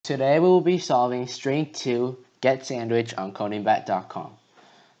Today we will be solving string 2 getSandwhich on codingbat.com.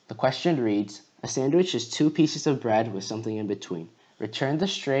 The question reads, a sandwich is two pieces of bread with something in between. Return the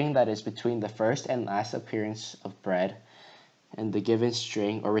string that is between the first and last appearance of bread and the given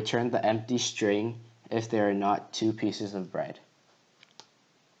string, or return the empty string if there are not two pieces of bread.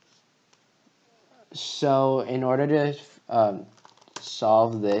 So in order to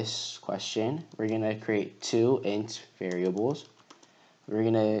solve this question, we're going to create two int variables. We're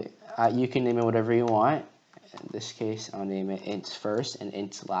gonna, you can name it whatever you want. In this case, I'll name it int first and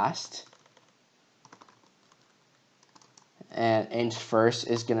int last. And int first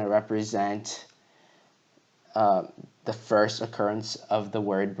is gonna represent the first occurrence of the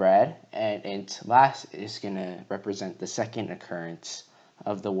word bread, and int last is gonna represent the second occurrence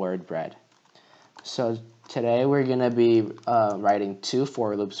of the word bread. So today we're gonna be writing two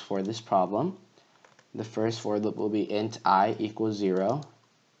for loops for this problem. The first for loop will be int I equals 0,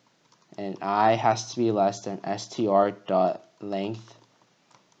 and I has to be less than str.length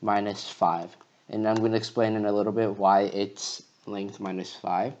minus 5. And I'm going to explain in a little bit why it's length minus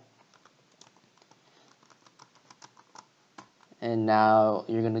 5. And now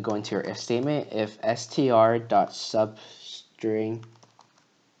you're going to go into your if statement. If str.substring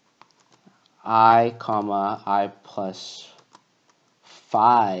I plus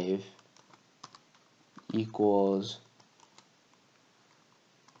 5 equals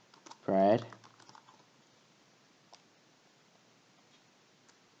bread,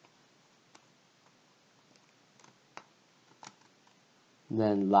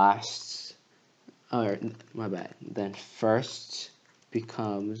 then last, or my bad, then first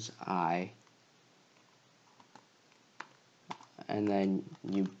becomes I, and then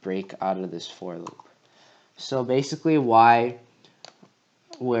you break out of this for loop. So basically why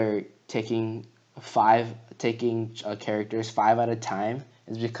we're taking characters 5 at a time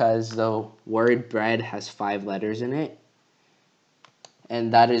is because the word bread has 5 letters in it,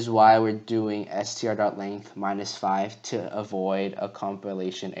 and that is why we're doing str.length minus 5 to avoid a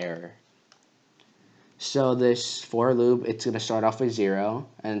compilation error. So this for loop, it's going to start off with 0,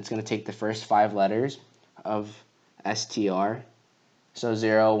 and it's going to take the first 5 letters of str. So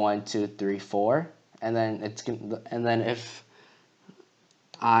 0, 1, 2, 3, 4, and then if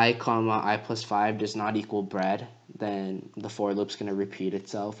I plus 5 does not equal bread, then the for loop's going to repeat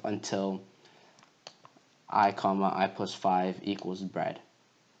itself until I plus 5 equals bread.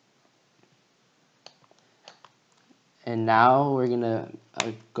 And now we're going to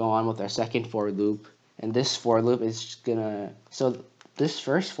go on with our second for loop. And this for loop is so this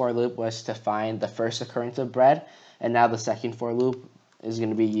first for loop was to find the first occurrence of bread, and now the second for loop is going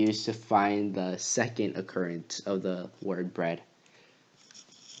to be used to find the second occurrence of the word bread.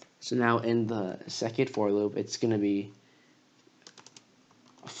 So now in the second for loop, it's going to be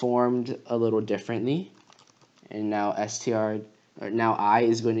formed a little differently, and now now I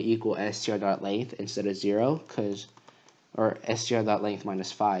is going to equal str.length instead of 0, or str.length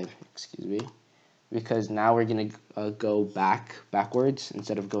minus 5, excuse me, because now we're going to go backwards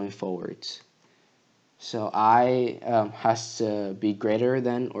instead of going forwards. So I has to be greater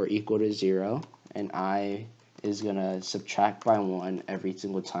than or equal to 0, and I is going to subtract by 1 every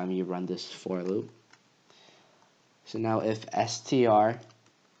single time you run this for loop. So now if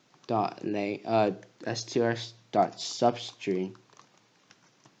str.substring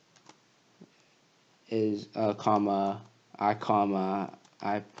is I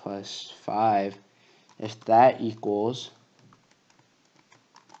plus 5, if that equals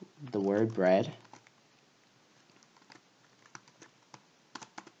the word bread,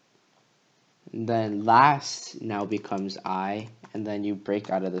 then last now becomes I, and then you break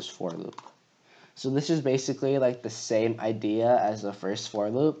out of this for loop. So this is basically like the same idea as the first for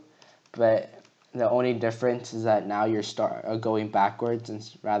loop, but the only difference is that now you're going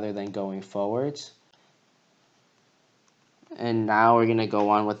backwards rather than going forwards. And now we're going to go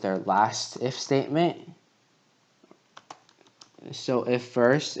on with our last if statement. So if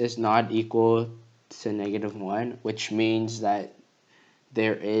first is not equal to -1, which means that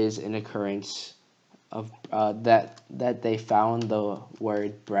there is an occurrence of that they found the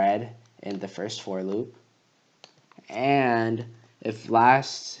word bread in the first for loop, and if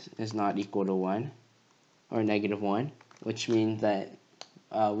last is not equal to 1 or -1, which means that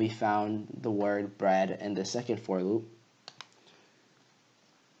we found the word bread in the second for loop,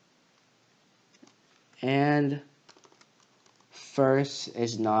 and first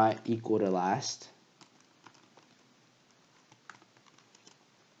is not equal to last,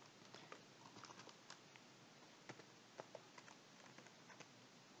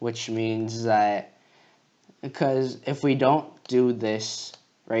 which means that, because if we don't do this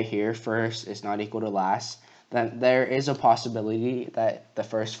right here, first is not equal to last, then there is a possibility that the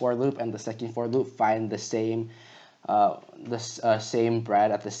first for loop and the second for loop find the same same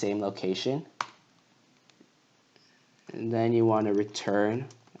bread at the same location. And then you want to return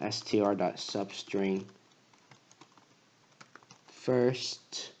str.substring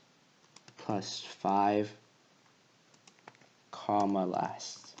first plus 5 comma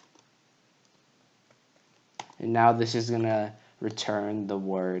last. And now this is going to return the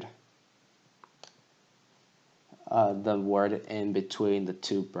word in between the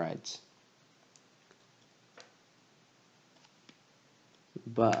two breads.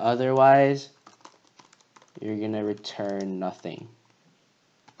 But otherwise, you're going to return nothing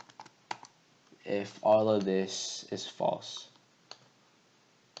if all of this is false.